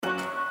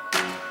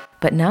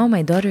But now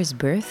my daughter's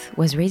birth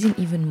was raising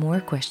even more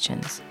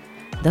questions.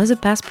 Does a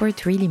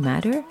passport really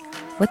matter?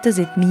 What does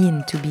it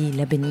mean to be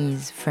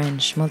Lebanese,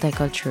 French,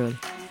 multicultural?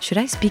 Should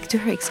I speak to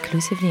her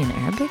exclusively in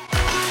Arabic?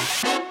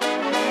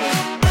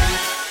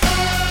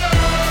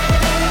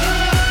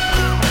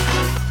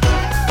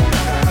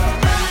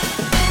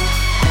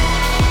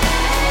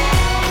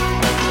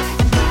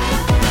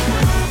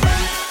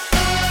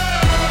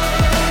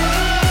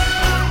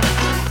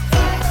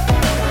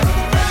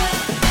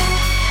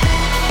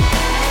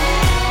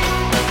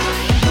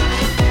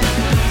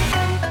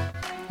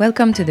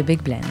 Welcome to The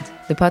Big Blend,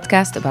 the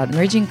podcast about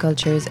merging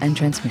cultures and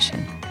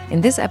transmission. In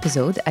this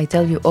episode, I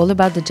tell you all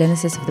about the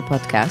genesis of the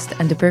podcast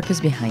and the purpose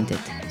behind it.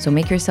 So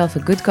make yourself a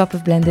good cup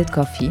of blended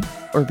coffee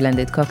or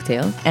blended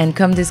cocktail and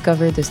come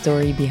discover the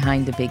story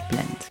behind The Big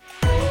Blend.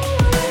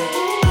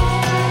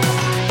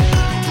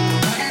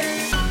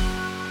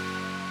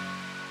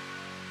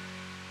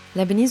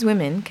 Lebanese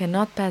women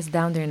cannot pass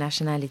down their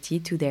nationality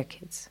to their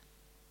kids.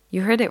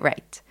 You heard it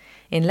right.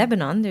 In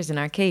Lebanon, there's an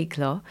archaic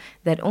law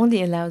that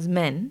only allows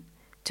men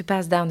to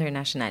pass down their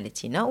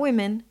nationality. Not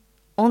women,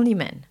 only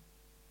men.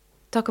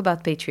 Talk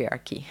about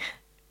patriarchy.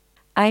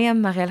 I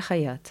am Marel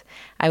Khayat.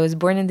 I was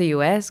born in the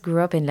US,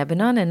 grew up in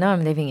Lebanon, and now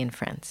I'm living in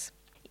France.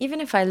 Even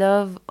if I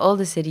love all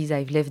the cities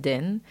I've lived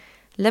in,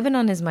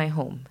 Lebanon is my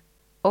home.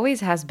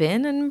 Always has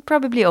been and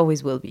probably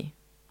always will be.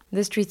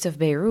 The streets of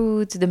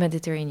Beirut, the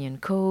Mediterranean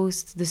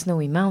coast, the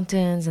snowy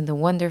mountains, and the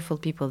wonderful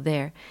people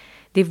there,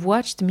 they've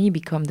watched me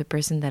become the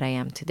person that I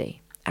am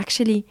today.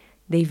 Actually,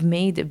 they've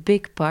made a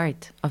big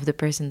part of the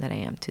person that I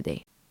am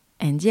today.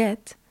 And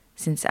yet,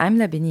 since I'm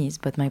Lebanese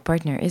but my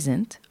partner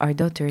isn't, our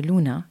daughter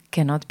Luna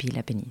cannot be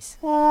Lebanese.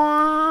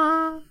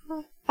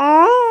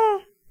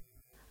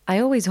 I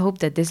always hoped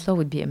that this law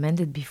would be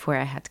amended before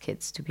I had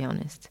kids, to be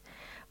honest.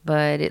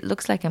 But it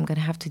looks like I'm going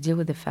to have to deal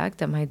with the fact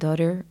that my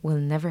daughter will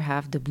never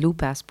have the blue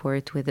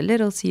passport with a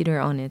little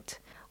cedar on it.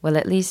 Well,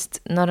 at least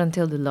not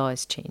until the law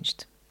is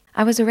changed.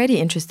 I was already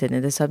interested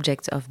in the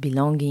subject of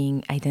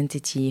belonging,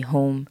 identity,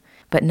 home.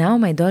 But now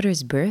my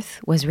daughter's birth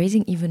was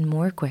raising even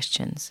more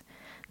questions.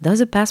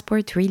 Does a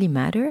passport really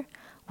matter?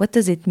 What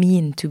does it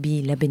mean to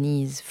be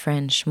Lebanese,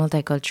 French,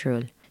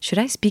 multicultural? Should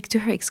I speak to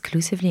her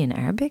exclusively in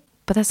Arabic?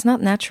 But that's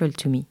not natural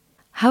to me.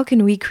 How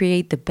can we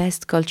create the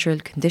best cultural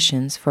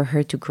conditions for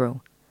her to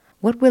grow?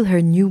 What will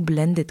her new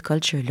blended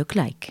culture look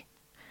like?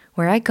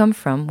 Where I come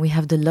from, we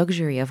have the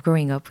luxury of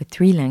growing up with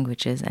 3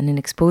 languages and an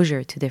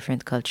exposure to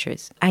different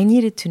cultures. I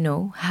needed to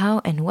know how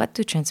and what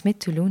to transmit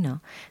to Luna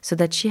so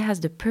that she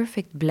has the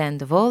perfect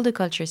blend of all the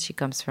cultures she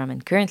comes from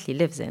and currently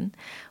lives in,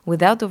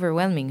 without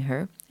overwhelming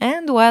her,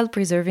 and while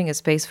preserving a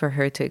space for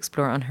her to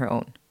explore on her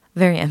own.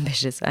 Very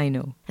ambitious, I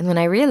know. And when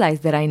I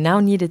realized that I now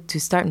needed to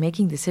start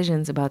making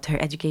decisions about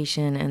her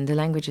education and the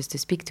languages to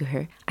speak to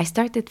her, I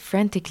started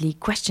frantically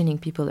questioning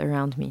people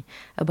around me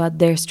about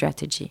their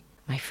strategy.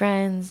 My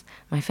friends,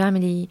 my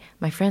family,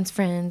 my friends'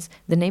 friends,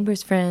 the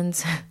neighbors'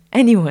 friends,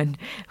 anyone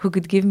who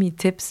could give me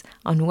tips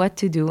on what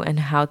to do and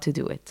how to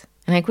do it.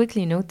 And I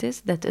quickly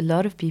noticed that a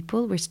lot of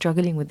people were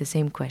struggling with the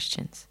same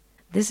questions.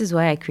 This is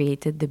why I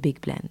created The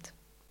Big Blend.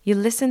 You'll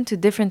listen to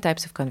different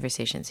types of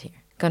conversations here.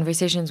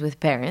 Conversations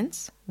with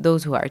parents,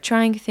 those who are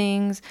trying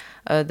things,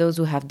 those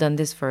who have done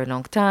this for a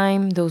long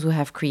time, those who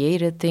have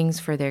created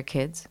things for their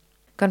kids.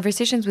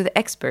 Conversations with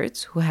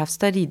experts who have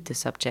studied the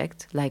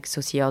subject, like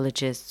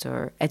sociologists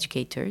or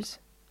educators.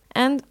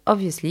 And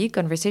obviously,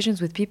 conversations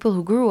with people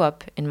who grew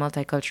up in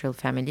multicultural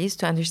families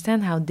to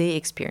understand how they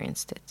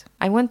experienced it.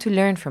 I want to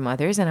learn from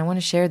others and I want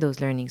to share those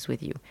learnings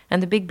with you.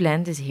 And The Big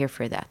Blend is here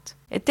for that.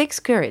 It takes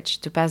courage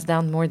to pass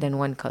down more than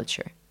one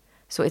culture.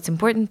 So it's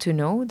important to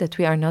know that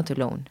we are not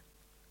alone.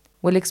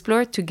 We'll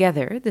explore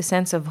together the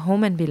sense of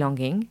home and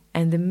belonging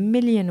and the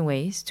million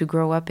ways to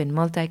grow up in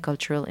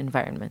multicultural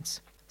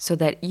environments, so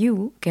that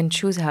you can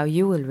choose how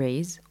you will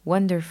raise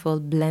wonderful,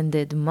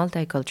 blended,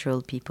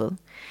 multicultural people,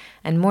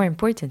 and more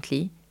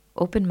importantly,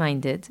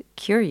 open-minded,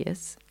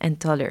 curious, and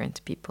tolerant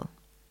people.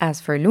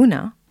 As for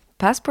Luna,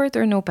 passport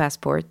or no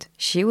passport,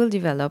 she will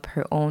develop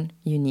her own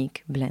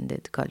unique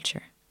blended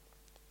culture.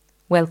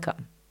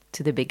 Welcome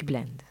to The Big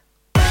Blend.